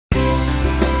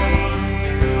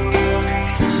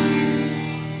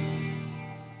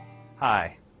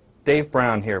Hi, Dave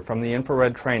Brown here from the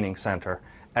Infrared Training Center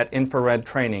at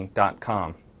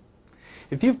infraredtraining.com.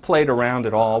 If you've played around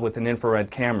at all with an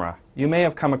infrared camera, you may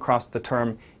have come across the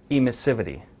term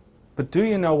emissivity. But do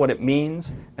you know what it means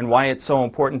and why it's so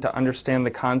important to understand the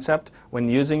concept when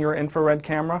using your infrared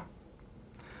camera?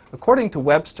 According to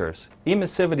Webster's,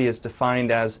 emissivity is defined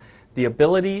as the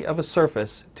ability of a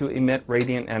surface to emit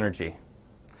radiant energy.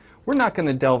 We're not going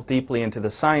to delve deeply into the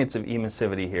science of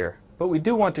emissivity here, but we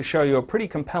do want to show you a pretty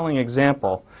compelling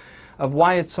example of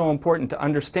why it's so important to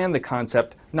understand the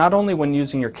concept not only when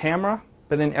using your camera,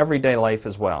 but in everyday life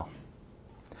as well.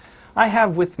 I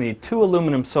have with me two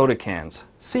aluminum soda cans,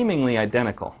 seemingly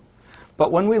identical,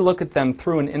 but when we look at them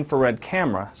through an infrared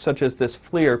camera, such as this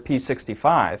FLIR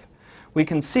P65, we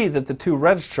can see that the two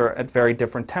register at very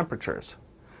different temperatures.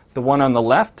 The one on the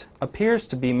left appears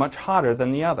to be much hotter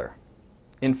than the other.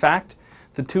 In fact,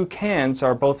 the two cans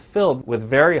are both filled with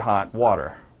very hot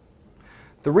water.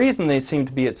 The reason they seem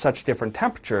to be at such different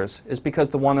temperatures is because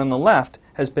the one on the left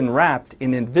has been wrapped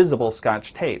in invisible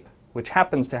Scotch tape, which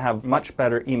happens to have much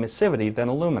better emissivity than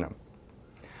aluminum.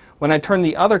 When I turn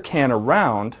the other can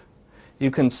around, you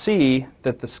can see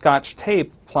that the Scotch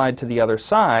tape applied to the other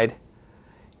side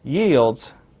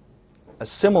yields a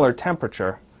similar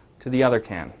temperature to the other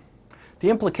can. The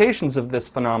implications of this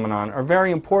phenomenon are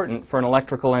very important for an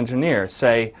electrical engineer,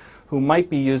 say, who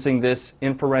might be using this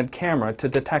infrared camera to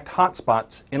detect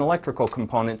hotspots in electrical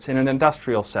components in an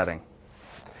industrial setting.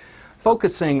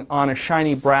 Focusing on a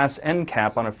shiny brass end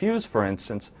cap on a fuse, for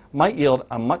instance, might yield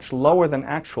a much lower than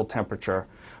actual temperature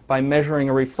by measuring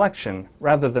a reflection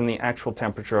rather than the actual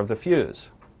temperature of the fuse.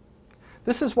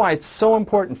 This is why it's so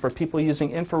important for people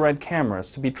using infrared cameras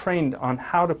to be trained on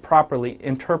how to properly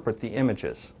interpret the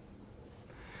images.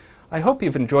 I hope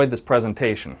you've enjoyed this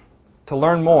presentation. To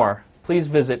learn more, please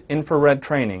visit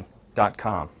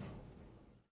infraredtraining.com.